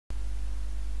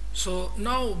So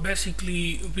now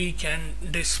basically we can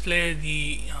display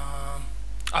the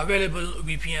available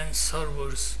VPN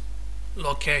servers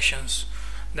locations,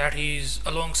 that is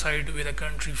alongside with a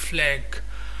country flag,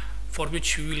 for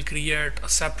which we will create a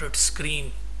separate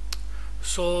screen.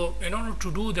 So in order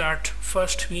to do that,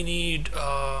 first we need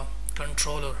a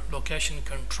controller, location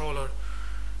controller,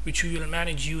 which we will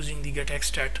manage using the GetX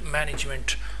stat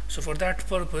management. So for that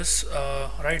purpose,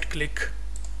 right click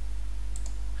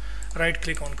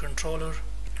on controller,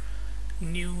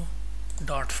 new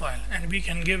dot file, and we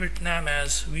can give it name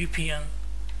as VPN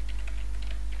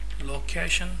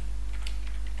location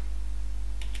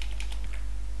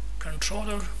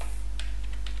controller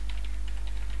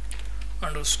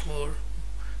underscore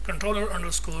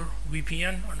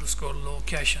VPN underscore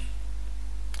location.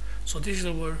 So this is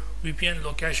our VPN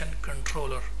location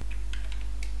controller.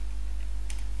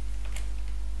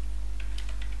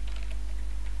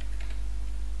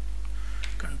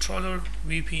 Controller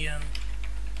VPN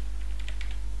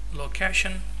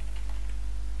location,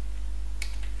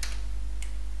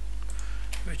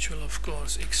 which will of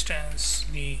course extends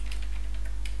the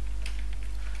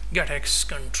GetX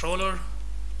controller.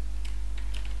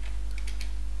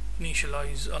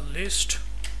 Initialize a list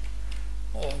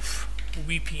of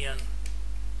VPN,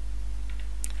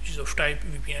 which is of type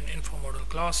VPN info model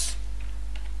class,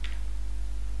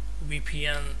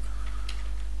 VPN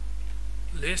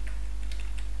list,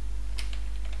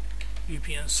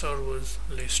 VPN servers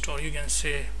list, or you can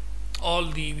say all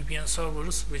the VPN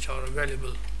servers which are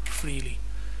available freely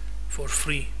for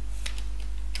free.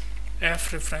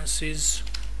 F references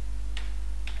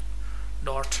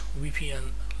dot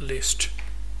VPN list.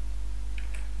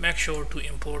 Make sure to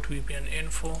import VPN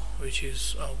info, which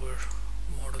is our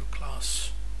model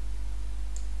class.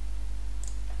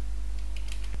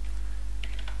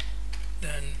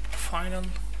 Then final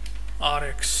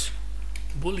RX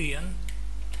boolean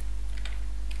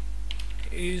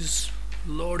is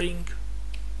loading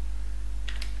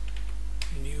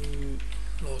new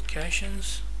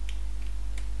locations,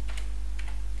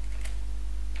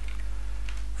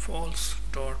 false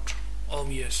dot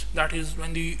obvious, that is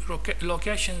when the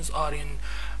locations are in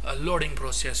a loading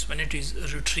process, when it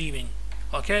is retrieving.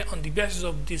 Okay, on the basis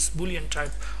of this boolean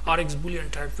type, RX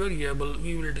boolean type variable,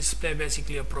 we will display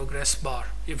basically a progress bar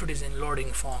if it is in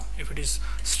loading form, if it is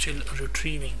still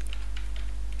retrieving.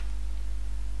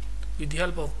 With the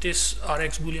help of this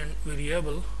RX boolean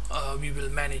variable, we will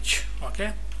manage.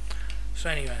 Okay, so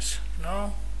anyways,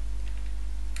 now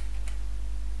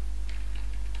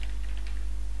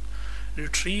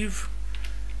retrieve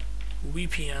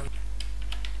VPN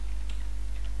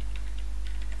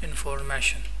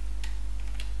information.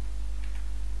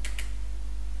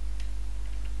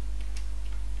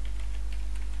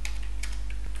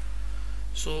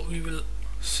 So we will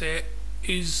say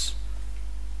is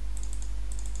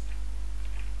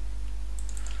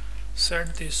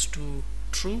set this to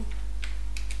true,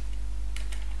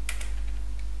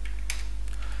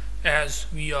 as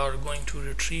we are going to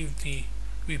retrieve the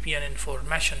VPN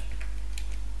information.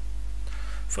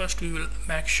 First we will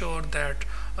make sure that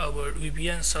our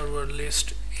VPN server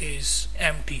list is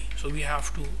empty, so we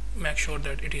have to make sure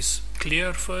that it is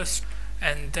clear first,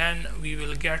 and then we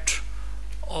will get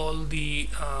all the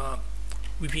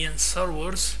VPN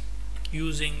servers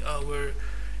using our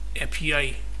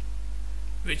API,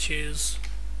 which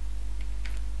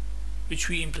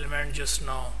we implement just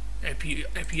now, API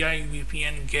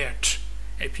VPN get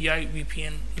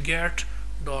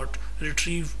dot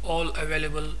retrieve all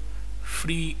available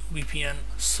free VPN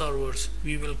servers.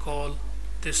 We will call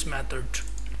this method.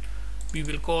 We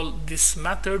will call this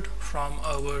method from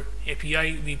our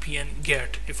API VPN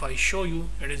get. If I show you,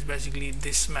 it is basically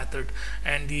this method,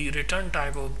 and the return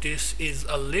type of this is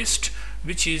a list,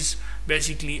 which is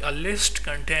basically a list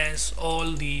contains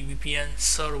all the VPN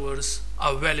servers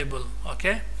available.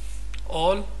 Okay,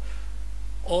 all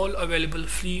available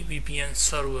free VPN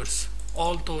servers,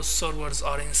 all those servers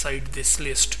are inside this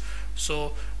list.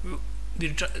 So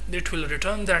it will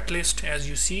return that list. As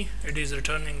you see, it is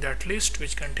returning that list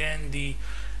which contain the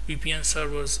VPN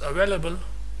servers available.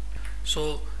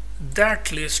 So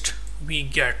that list we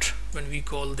get when we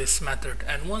call this method,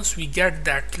 and once we get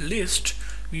that list,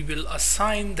 we will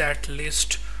assign that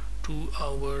list to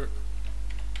our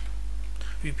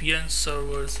VPN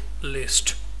servers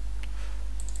list.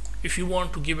 If you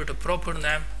want to give it a proper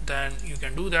name, then you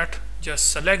can do that.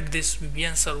 Just select this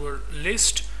VPN server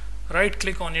list, right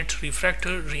click on it,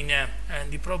 refactor, rename,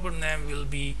 and the proper name will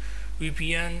be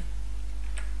VPN,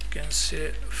 you can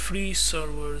say free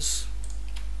servers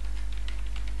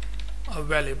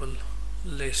available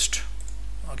list.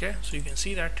 Okay, so you can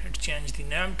see that it changed the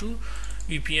name to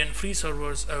VPN free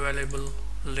servers available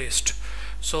list.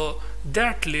 So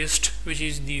that list, which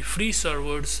is the free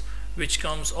servers which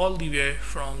comes all the way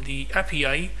from the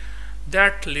API,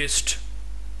 that list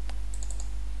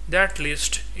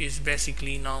is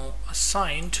basically now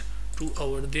assigned to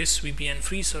our this VPN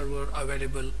free server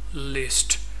available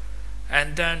list.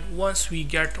 And then once we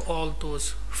get all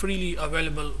those freely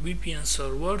available VPN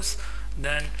servers,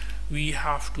 then we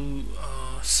have to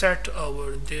set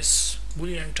our this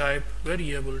boolean type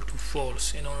variable to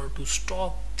false in order to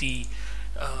stop the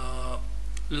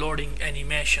loading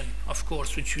animation, of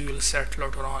course, which we will set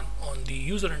later on the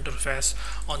user interface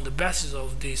on the basis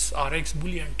of this rx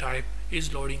boolean type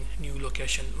is loading new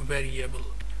location variable.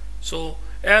 So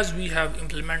as we have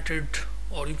implemented,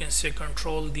 or you can say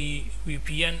control, the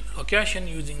VPN location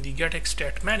using the GetX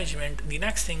state management, the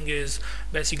next thing is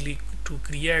basically to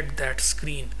create that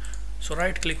screen. So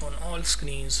right click on all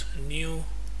screens, new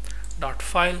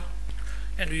 .file,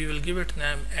 and we will give it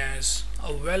name as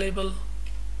available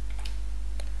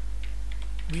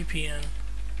VPN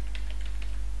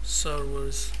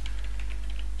servers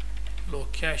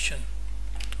location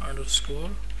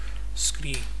underscore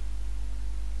screen.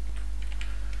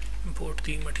 Import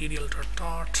the material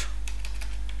dot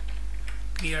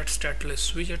create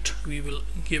stateless widget. We will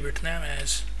give it name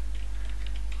as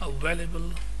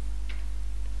available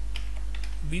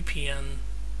VPN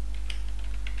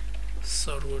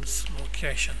servers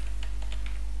location.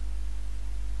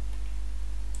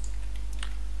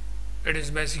 It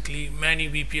is basically many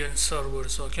VPN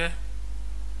servers, okay,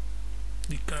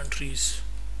 the countries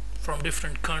from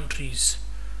different countries.